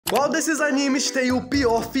Qual desses animes tem o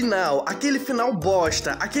pior final? Aquele final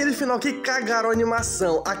bosta, aquele final que cagaram a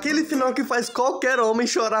animação, aquele final que faz qualquer homem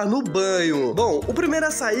chorar no banho. Bom, o primeiro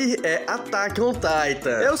a sair é Attack on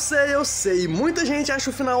Titan. Eu sei, muita gente acha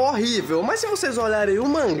o final horrível, mas se vocês olharem o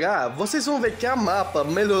mangá, vocês vão ver que a mapa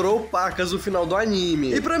melhorou pacas o final do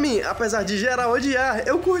anime. E pra mim, apesar de geral odiar,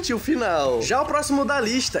 eu curti o final. Já o próximo da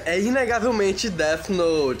lista é inegavelmente Death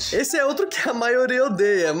Note. Esse é outro que a maioria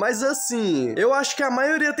odeia, mas assim, eu acho que a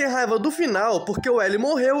maioria tem raiva do final porque o L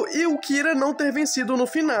morreu e o Kira não ter vencido no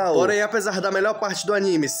final. Porém, apesar da melhor parte do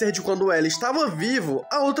anime ser de quando o L estava vivo,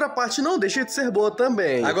 a outra parte não deixa de ser boa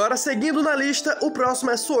também. Agora, seguindo na lista, o próximo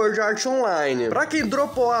é Sword Art Online. Pra quem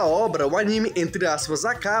dropou a obra, o anime, entre aspas,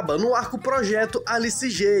 acaba no arco Projeto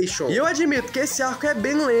Alicization. E eu admito que esse arco é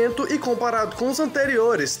bem lento e comparado com os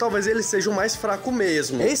anteriores, talvez ele seja o mais fraco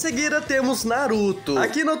mesmo. Em seguida, temos Naruto.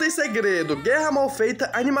 Aqui não tem segredo, guerra mal feita,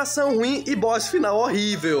 animação ruim e boss final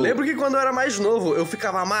horrível. Lembro que quando eu era mais novo, eu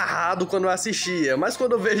ficava amarrado quando eu assistia, mas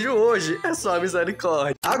quando eu vejo hoje, é só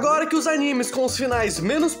misericórdia. Agora que os animes com os finais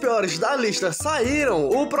menos piores da lista saíram,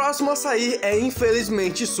 o próximo a sair é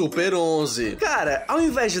infelizmente Super 11. Cara, ao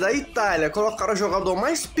invés da Itália colocar o jogador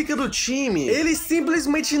mais pica do time, ele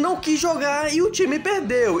simplesmente não quis jogar e o time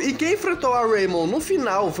perdeu. E quem enfrentou a Raymond no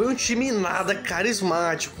final foi um time nada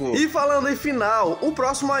carismático. E falando em final, o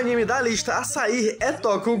próximo anime da lista a sair é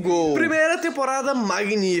Tokyo Ghoul. Primeira temporada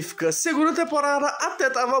magnífica, segunda temporada até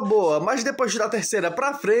tava boa, mas depois da terceira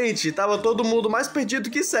pra frente, tava todo mundo mais perdido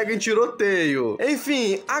que segue em tiroteio.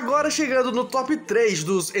 Enfim, agora chegando no top 3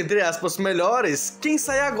 dos, entre aspas, melhores, quem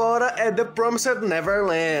sai agora é The Promised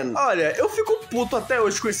Neverland. Olha, eu fico puto até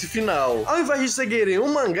hoje com esse final. Ao invés de seguirem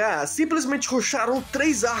um mangá, simplesmente rusharam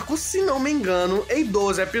 3 arcos, se não me engano, em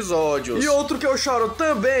 12 episódios. E outro que eu choro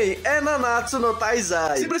também é Nanatsu no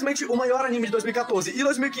Taizai. Simplesmente o maior anime de 2014 e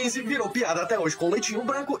 2015 virou piada até hoje, com leitinho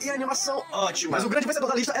branco e animação ótima. Mas o grande vencedor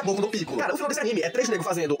da lista é Boku no Pico. Cara, o final desse anime é 3 negros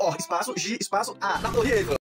fazendo O, espaço, G, espaço, A, na Torre Eiffel.